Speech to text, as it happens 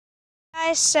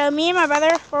Guys, so me and my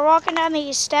brother, we're walking down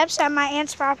these steps at my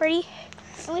aunt's property.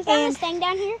 And we found this thing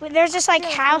down here. There's this like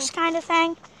house kind of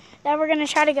thing that we're gonna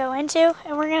try to go into,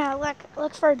 and we're gonna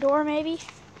look for a door maybe,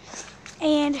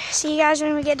 and see you guys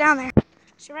when we get down there.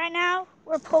 So right now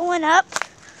we're pulling up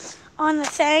on the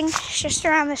thing just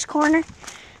around this corner.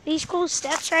 These cool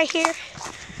steps right here.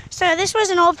 So this was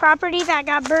an old property that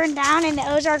got burned down in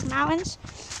the Ozark Mountains,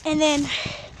 and then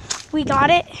we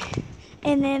got it,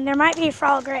 and then there might be a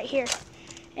frog right here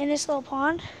in this little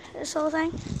pond, this little thing.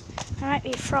 There might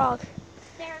be a frog.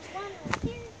 There's one right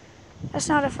here. That's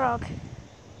not a frog.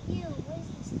 Ew, what is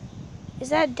this thing? Is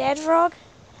that a dead frog?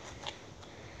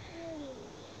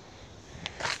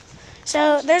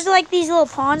 So there's like these little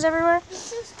ponds everywhere. It's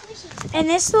so squishy. And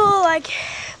this little like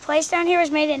place down here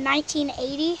was made in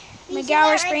 1980.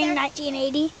 McGower Spring,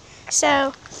 1980.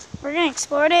 So we're gonna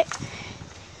explore it.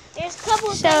 There's a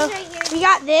couple of So things right here. we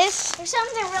got this. There's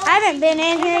something really I haven't been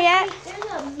in here yet. There's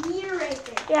a mirror right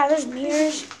there. Yeah, there's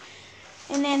mirrors.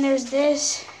 And then there's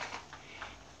this.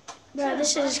 Bro,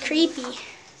 this is creepy.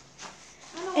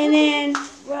 And then,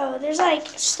 bro, there's like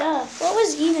stuff. What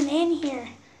was even in here?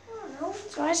 I don't know.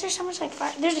 So why is there so much like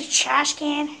fire? There's a trash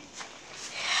can.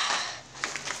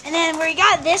 And then we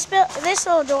got this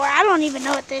little door. I don't even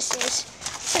know what this is.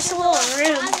 It's just a little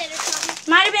room.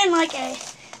 Might have been like a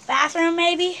bathroom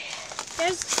maybe.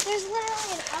 There's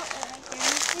literally an outlet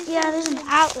right there. Yeah, there's an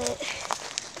outlet.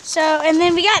 So, and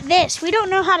then we got this. We don't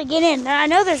know how to get in. I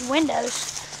know there's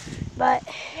windows, but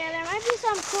Yeah, there might be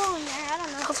something cool in there. I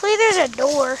don't know. hopefully there's a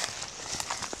door.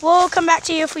 We'll come back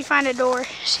to you if we find a door.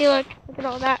 See, look at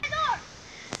all that. Door.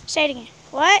 Say it again.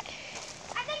 What?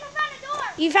 I think I found a door.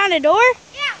 You found a door?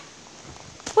 Yeah,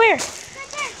 Where?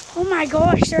 right there. Oh my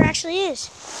gosh, there actually is.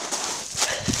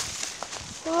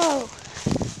 Whoa.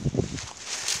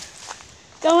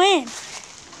 Go in.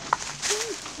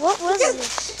 What was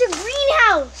this? It's a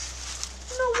greenhouse.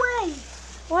 No way.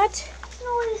 What? No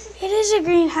way. This is... It is a There's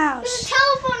greenhouse. a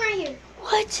telephone right here.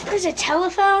 What? There's a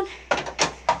telephone?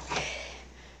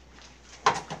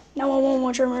 911,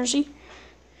 what's your emergency?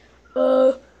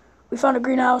 We found a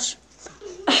greenhouse.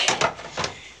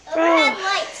 Overhead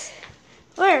lights.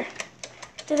 Where?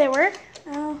 Do they work?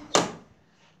 No.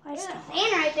 There's a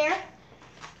fan right there.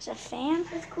 It's a fan?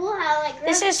 It's cool how like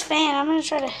This is fan. I'm gonna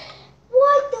try to.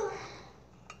 What the?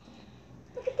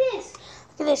 Look at this.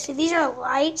 Look at this. See, these are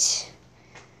lights.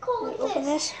 Cool. Look at Open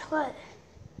this. this. What?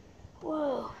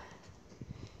 Whoa.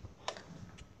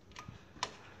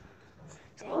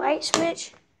 It's a light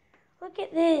switch. Look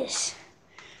at this.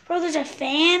 Bro, there's a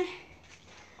fan.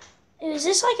 Is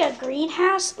this like a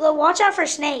greenhouse? Look, watch out for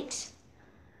snakes.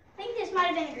 I think this might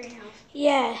have been a greenhouse.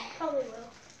 Yeah. Probably will.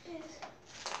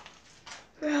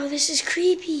 Bro, this is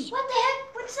creepy. What the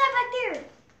heck? What's that back there?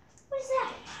 What is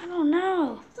that? I don't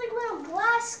know. It's like little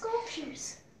glass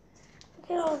sculptures.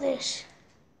 Look at all this.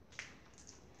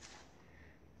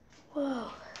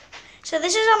 Whoa. So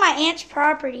this is on my aunt's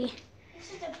property.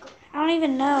 This is a... I don't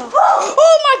even know.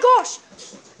 Oh my gosh!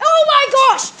 Oh my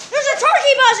gosh! There's a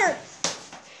turkey buzzard!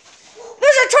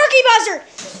 There's a turkey buzzard!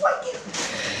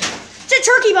 It's a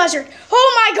turkey buzzard! Oh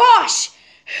my gosh!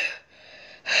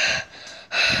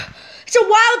 It's a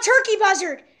wild turkey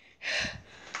buzzard!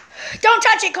 Don't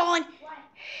touch it, Colin. Why?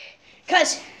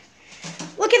 Because,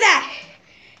 look at that.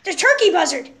 It's a turkey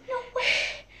buzzard. No way.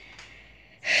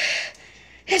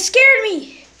 It scared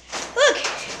me. Look.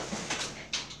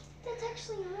 That's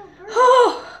actually a real bird.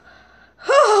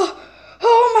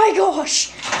 Oh my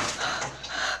gosh.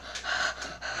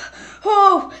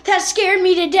 Oh, that scared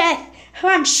me to death.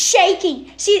 I'm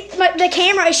shaking. See, the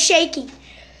camera is shaking.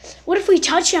 What if we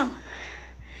touch him?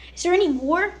 Is there any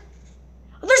more?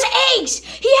 Oh, there's eggs.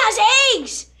 He has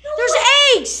eggs. There's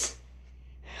eggs.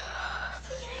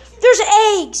 There's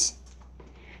eggs.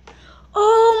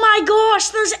 Oh my gosh,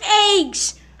 there's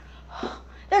eggs.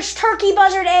 There's turkey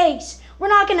buzzard eggs. We're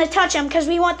not going to touch them because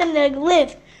we want them to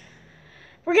live.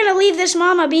 We're going to leave this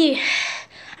mama be.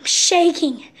 I'm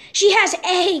shaking. She has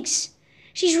eggs.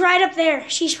 She's right up there.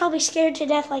 She's probably scared to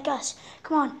death like us.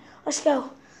 Come on, let's go.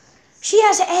 She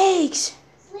has eggs.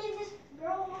 Leave this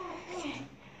girl alone.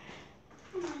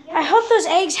 Oh my God. I hope those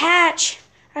eggs hatch.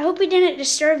 I hope we didn't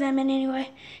disturb them in any way.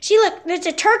 See, look, there's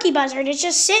a turkey buzzard. It's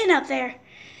just sitting up there.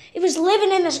 It was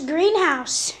living in this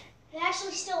greenhouse. They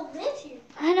actually still live here.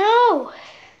 I know.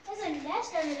 There's a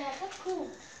nest under that. That's cool.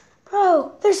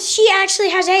 Bro, she actually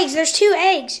has eggs. There's 2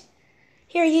 eggs.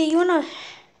 Here, you want to...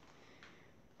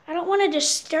 I don't want to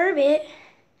disturb it,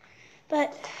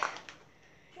 but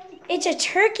it's a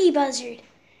turkey buzzard.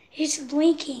 It's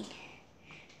blinking.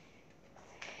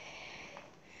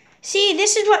 See,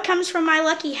 this is what comes from my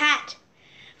lucky hat.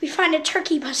 we find a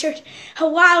turkey buzzard, a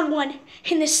wild one,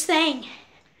 in this thing.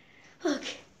 Look,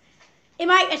 it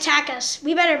might attack us.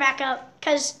 We better back up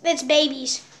because it's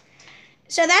babies.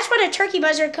 So that's what a turkey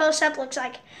buzzard close up looks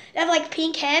like. They have like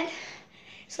pink head.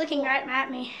 It's looking right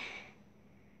at me.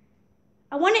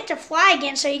 I want it to fly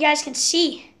again so you guys can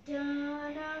see.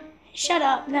 Shut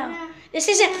up, no. This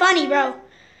isn't funny, bro.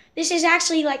 This is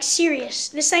actually like serious.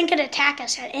 This thing could attack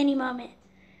us at any moment.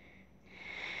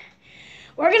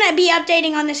 We're gonna be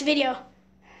updating on this video.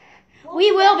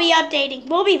 We will be updating.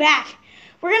 We'll be back.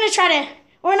 We're not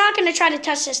gonna try to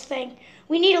touch this thing.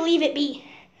 We need to leave it be.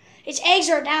 Its eggs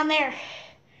are down there.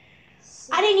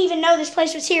 I didn't even know this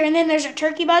place was here. And then there's a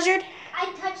turkey buzzard. I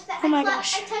touched that. Oh my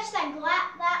gosh. I touched that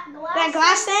glass. That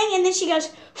glass thing, and then she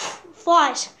goes,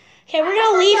 flies. Okay, we're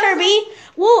gonna leave her be.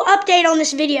 We'll update on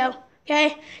this video,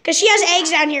 okay? Because she has eggs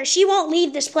down here. She won't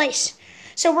leave this place.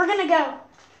 So we're gonna go.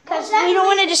 Because we don't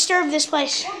want to disturb this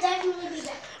place. We'll definitely be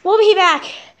back. We'll be back.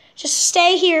 Just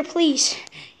stay here, please.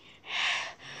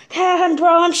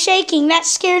 Bro, I'm shaking. That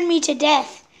scared me to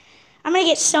death. I'm gonna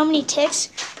get so many ticks.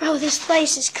 Bro, this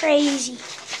place is crazy.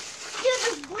 Dude,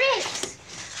 there's bricks.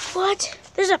 What?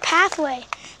 There's a pathway.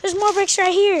 There's more bricks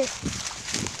right here.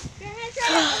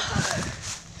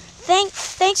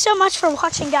 Thanks so much for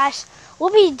watching, guys.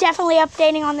 We'll be definitely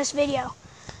updating on this video.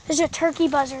 There's a turkey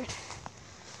buzzard.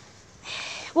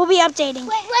 We'll be updating.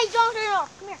 Wait, don't turn it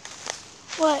off. Come here.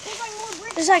 What? There's like more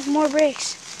bricks. There's like more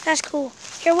bricks. That's cool.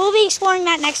 Here, we'll be exploring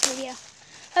that next video.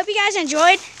 Hope you guys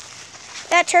enjoyed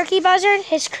that turkey buzzard.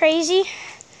 It's crazy.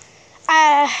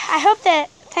 I hope that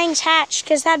things hatch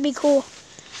because that'd be cool.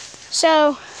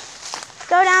 So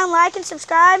go down, like, and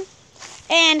subscribe.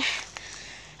 And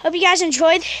hope you guys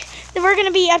enjoyed. We're going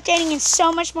to be updating in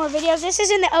so much more videos. This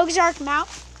is in the Ozark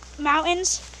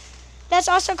Mountains. That's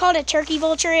also called a turkey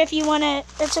vulture if you want to.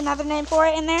 There's another name for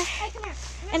it in there. Hey, come here.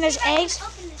 And there's eggs.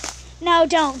 Open this. No,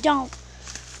 don't.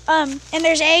 And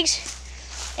there's eggs.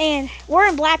 And we're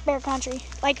in black bear country.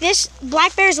 Like this,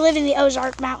 black bears live in the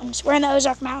Ozark Mountains. We're in the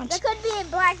Ozark Mountains. There could be a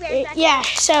black bear. Yeah,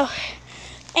 so,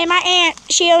 and my aunt,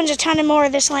 she owns a ton of more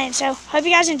of this land. So, hope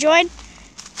you guys enjoyed.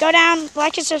 Go down,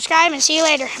 like, and subscribe, and see you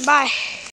later. Bye.